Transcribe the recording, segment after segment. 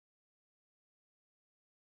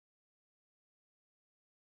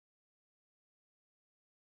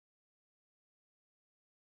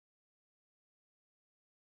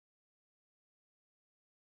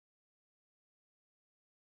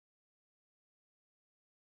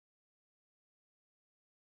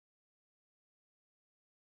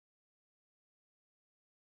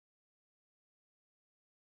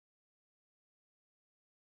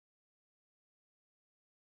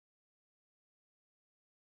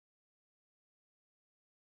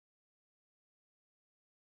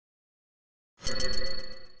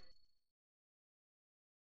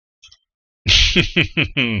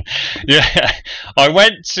Yeah, I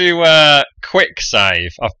went to quick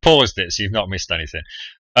save. I've paused it so you've not missed anything.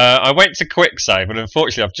 I went to quick save, and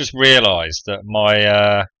unfortunately, I've just realised that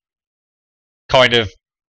my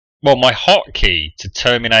my hotkey to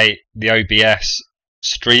terminate the OBS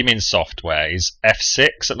streaming software is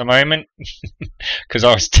F6 at the moment because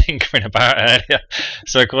I was tinkering about it earlier.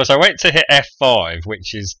 So of course I went to hit F5,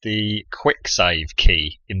 which is the quick save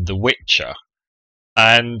key in The Witcher,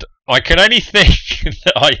 and I can only think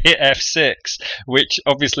that I hit F6, which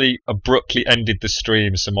obviously abruptly ended the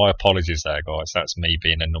stream, so my apologies there, guys. That's me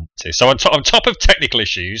being a numpty. So on top of technical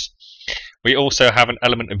issues, we also have an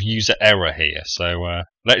element of user error here, so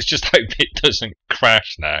let's just hope it doesn't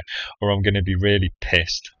crash now, or I'm going to be really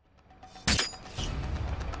pissed.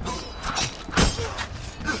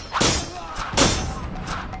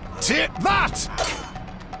 Take that!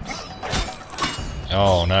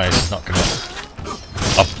 Oh no, this is not going to...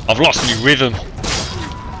 I've lost my rhythm.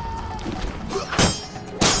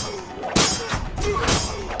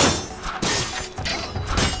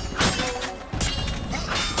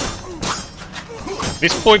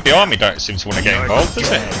 This boy behind me don't seem to want to get involved, does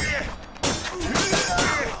it?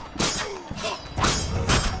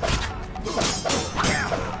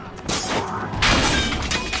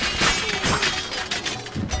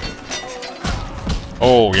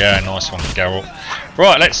 Oh yeah, nice one, Geralt.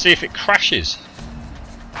 Right, let's see if it crashes.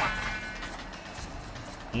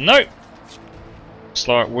 Nope. Looks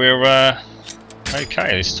like we're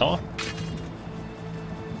okay this time.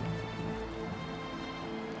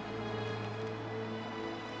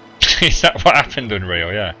 Is that what happened,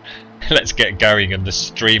 Unreal? Yeah. Let's get going, and the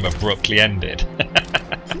stream abruptly ended.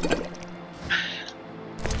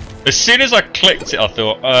 As soon as I clicked it, I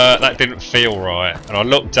thought, that didn't feel right. And I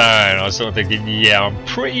looked down, and I was sort of thinking, yeah, I'm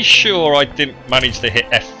pretty sure I didn't manage to hit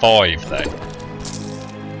F5 though.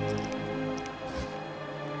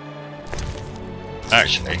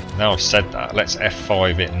 Actually, now I've said that, let's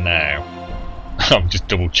F5 it now. I'm just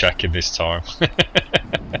double checking this time.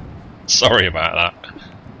 Sorry about that.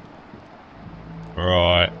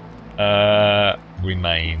 Right.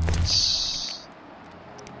 Remains.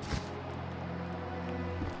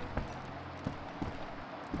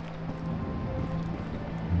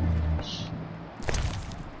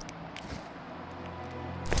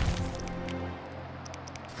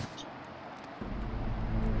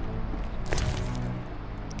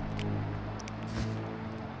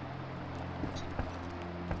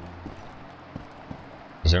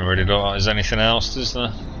 Doesn't really look like there's anything else, does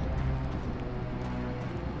there?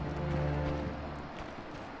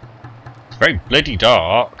 It's very bloody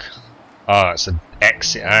dark. Ah, it's an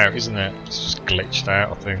exit out, isn't it? It's just glitched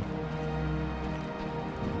out, I think.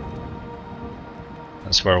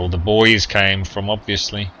 That's where all the boys came from,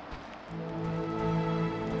 obviously.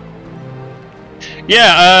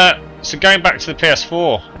 Yeah, so going back to the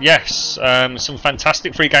PS4, yes, some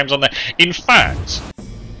fantastic free games on there. In fact,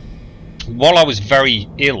 while I was very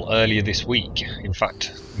ill earlier this week, in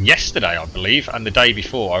fact yesterday I believe, and the day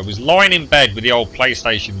before, I was lying in bed with the old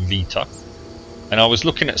PlayStation Vita, and I was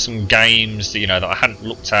looking at some games that, you know, that I hadn't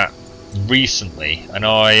looked at recently, and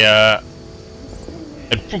I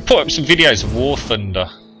had put up some videos of War Thunder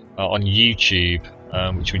on YouTube,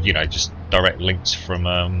 which would, you know, just direct links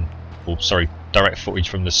from, direct footage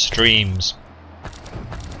from the streams,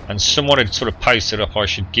 and someone had sort of posted up I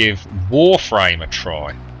should give Warframe a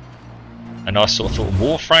try. And I sort of thought,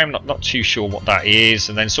 Warframe, not too sure what that is,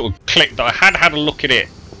 and then sort of clicked that I had a look at it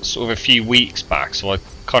sort of a few weeks back, so I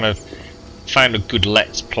kind of found a good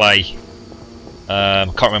Let's Play. I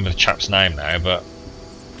can't remember the chap's name now, but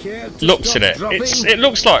looks at it. It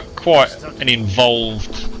looks like quite an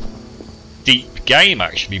involved, deep game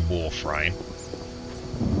actually, Warframe.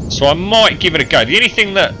 So I might give it a go. The only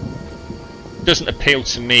thing that doesn't appeal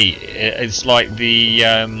to me is like the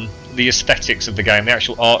aesthetics of the game, the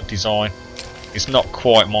actual art design. It's not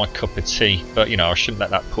quite my cup of tea, but you know, I shouldn't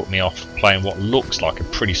let that put me off playing what looks like a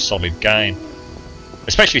pretty solid game,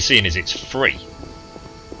 especially seeing as it's free.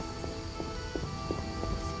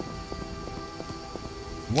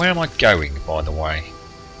 Where am I going, by the way?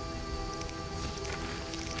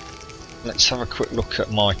 Let's have a quick look at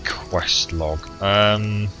my quest log.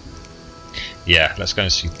 Yeah, let's go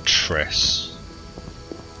and see Triss.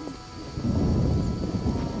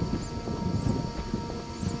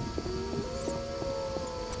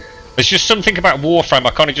 There's just something about Warframe, I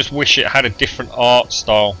kind of just wish it had a different art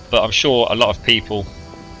style, but I'm sure a lot of people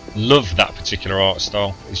love that particular art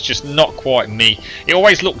style. It's just not quite me. It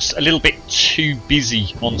always looks a little bit too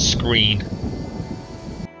busy on screen.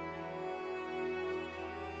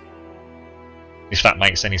 If that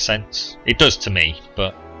makes any sense. It does to me,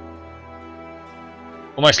 but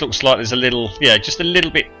almost looks like there's a little, yeah, just a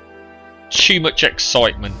little bit too much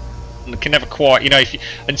excitement. And can never quite, you know,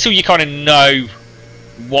 until you kind of know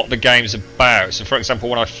what the game's about. So for example,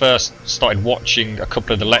 when I first started watching a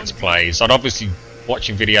couple of the Let's Plays, I'd obviously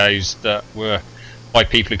watching videos that were by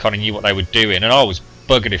people who kind of knew what they were doing, and I was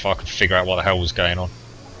buggered if I could figure out what the hell was going on.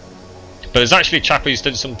 But there's actually a chap who's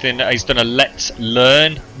done something, he's done a Let's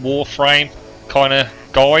Learn Warframe kind of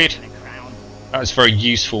guide. That was very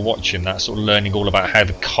useful watching that, sort of learning all about how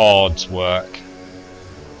the cards work.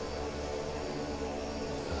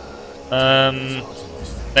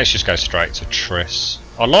 Let's just go straight to Triss.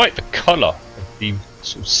 I like the colour of the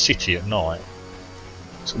sort of city at night.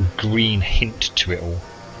 Sort of green hint to it all.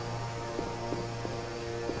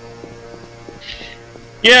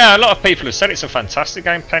 Yeah, a lot of people have said it's a fantastic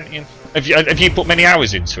game, Pentium. Have you put many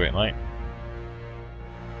hours into it, mate?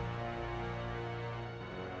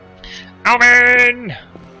 Alvin!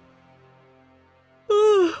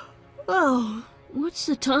 Oh, what's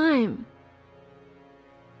the time?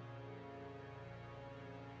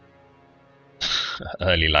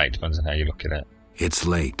 Early, late, depends on how you look at it. It's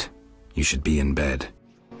late. You should be in bed.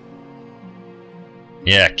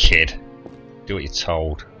 Yeah, kid. Do what you're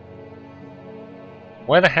told.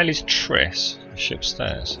 Where the hell is Triss? Is she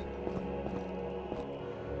upstairs?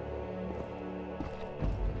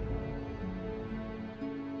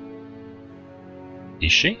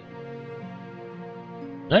 Is she?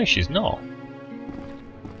 No, she's not.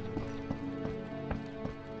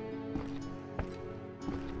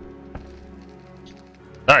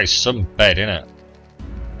 That is some bed, innit?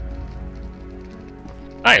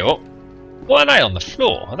 Hey up! Why are they on the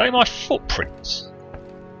floor? Are they my footprints?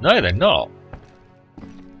 No, they're not.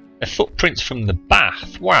 They're footprints from the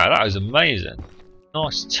bath. Wow, that was amazing.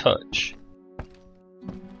 Nice touch.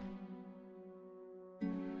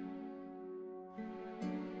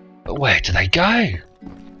 But where do they go?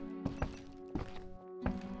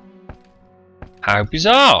 How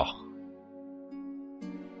bizarre.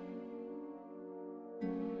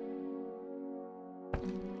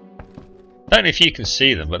 I don't know if you can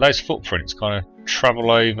see them, but those footprints kind of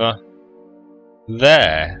travel over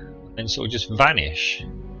there and sort of just vanish.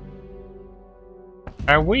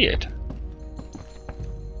 How weird.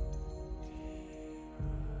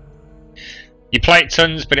 You play it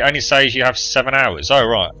tons, but it only says you have 7 hours. Oh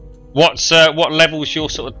right. What level's your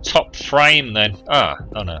sort of top frame then? Ah,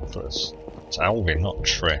 oh no, it's Alvin, not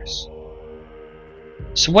Triss.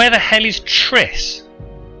 So where the hell is Triss?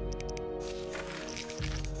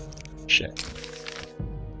 Shit.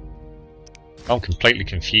 I'm completely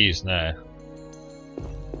confused now.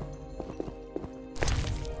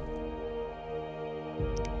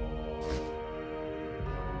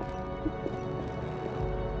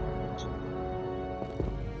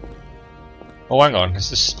 Oh, hang on. Is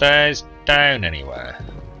the stairs down anywhere?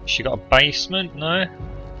 Has she got a basement? No?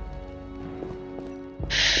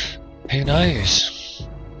 Who knows?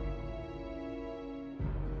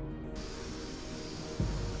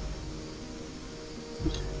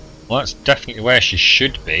 Well, that's definitely where she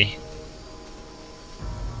should be.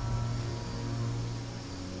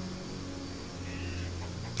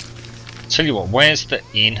 Tell you what, where's the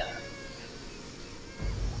inn?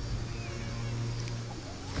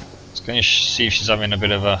 Going to see if she's having a bit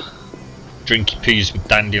of a drinky peas with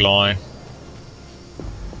Dandelion.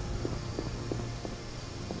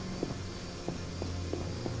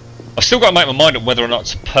 I've still got to make my mind up whether or not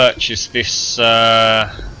to purchase this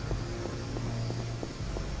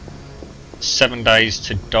 7 Days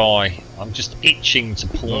to Die. I'm just itching to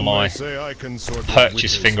pull my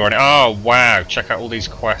purchase finger on it. Oh wow, check out all these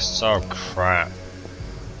quests. Oh crap.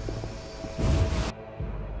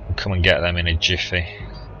 I'll come and get them in a jiffy.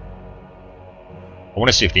 I want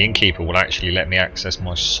to see if the innkeeper will actually let me access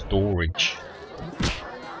my storage.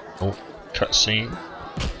 Oh, cutscene.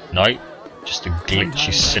 No, just a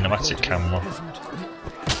glitchy cinematic camera.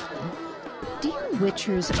 Do you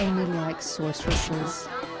witchers only like sorceresses?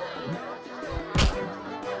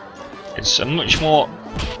 It's a much more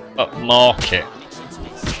upmarket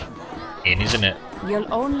inn, isn't it?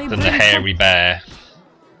 Than the hairy bear.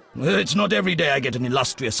 It's not every day I get an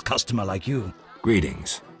illustrious customer like you.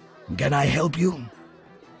 Greetings. Can I help you?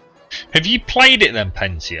 Have you played it then,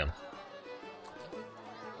 Pentium?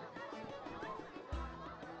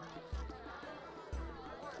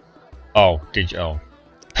 Oh, did you? Oh.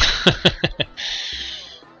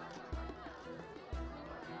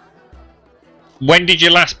 When did you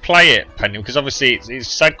last play it, Pentium? Because obviously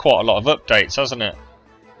it's had quite a lot of updates, hasn't it?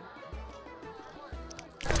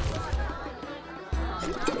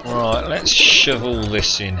 Right, let's shove all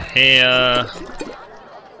this in here.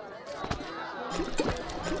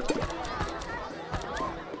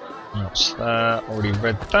 Already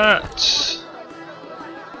read that.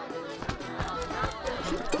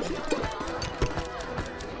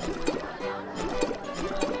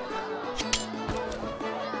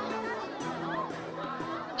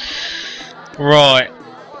 Right.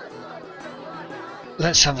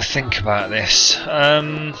 Let's have a think about this.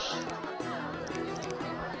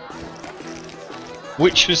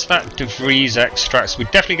 Which was that De Vries extracts? We're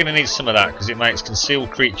definitely going to need some of that because it makes concealed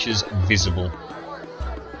creatures visible.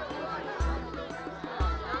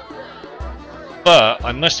 But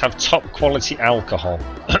I must have top quality alcohol.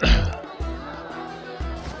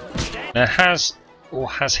 Now has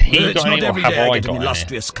he got any, or have I got any?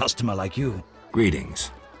 Illustrious customer like you.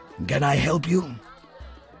 Greetings. Can I help you?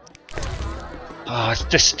 Oh,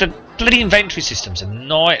 the bloody inventory system's a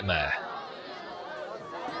nightmare.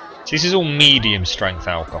 So this is all medium strength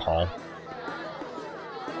alcohol.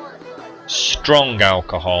 Strong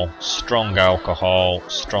alcohol, strong alcohol,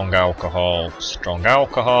 strong alcohol, strong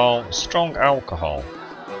alcohol, strong alcohol.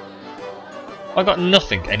 I got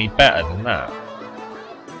nothing any better than that.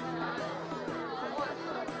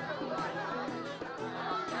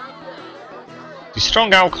 The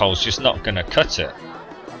strong alcohol's just not going to cut it.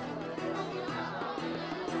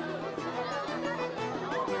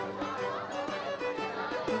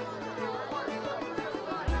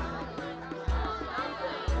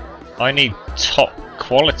 I need top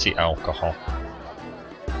quality alcohol.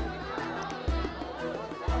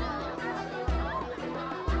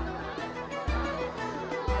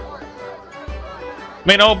 I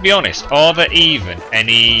mean, I'll be honest, are there even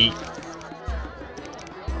any...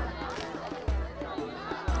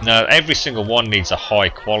 No, every single one needs a high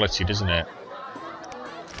quality, doesn't it?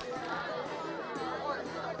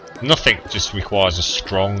 Nothing just requires a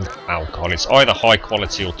strong alcohol. It's either high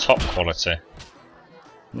quality or top quality.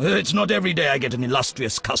 It's not every day I get an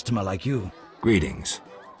illustrious customer like you. Greetings.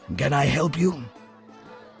 Can I help you?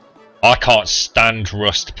 I can't stand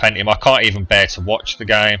Rust Pentium. I can't even bear to watch the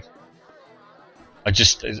game. I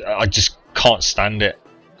just can't stand it.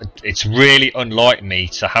 It's really unlike me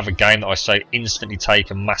to have a game that I so instantly take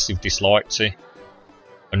a massive dislike to.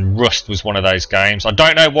 And Rust was one of those games. I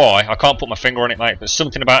don't know why. I can't put my finger on it, mate. But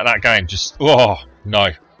something about that game just... Oh,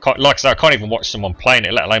 no. Like I said, I can't even watch someone playing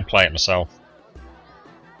it, let alone play it myself.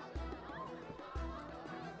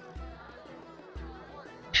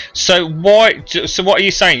 So why? So what are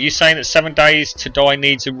you saying? You're saying that 7 Days to Die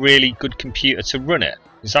needs a really good computer to run it?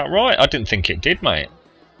 Is that right? I didn't think it did, mate.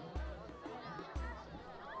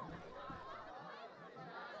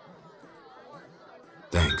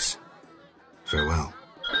 Thanks. Farewell.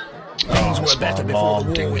 Oh, that's my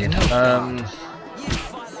mom doing.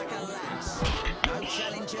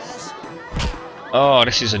 Oh,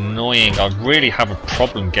 this is annoying. I really have a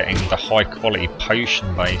problem getting the high quality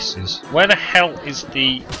potion bases. Where the hell is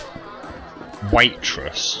the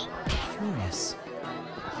waitress? Curious.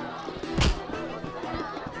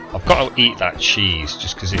 I've got to eat that cheese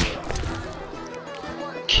just because it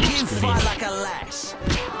keeps like a lass.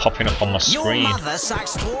 popping up on my screen. Your mother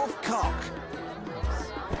sucks dwarf cock.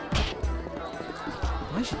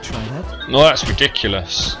 I should try that. No, that's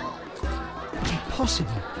ridiculous.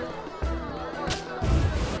 Impossible.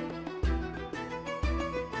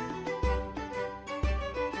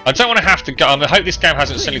 I don't want to have to go. I hope this game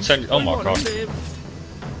hasn't suddenly turned. Oh my god.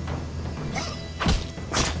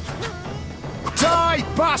 Die,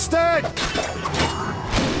 bastard!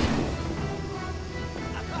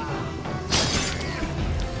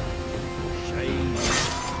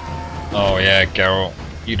 Oh yeah, Geralt,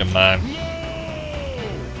 you the man.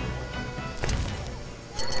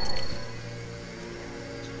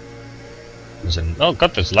 Oh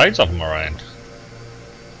god, there's loads of them around.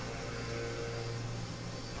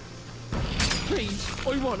 Please,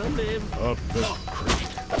 I want to live. What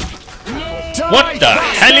the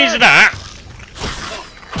hell is that?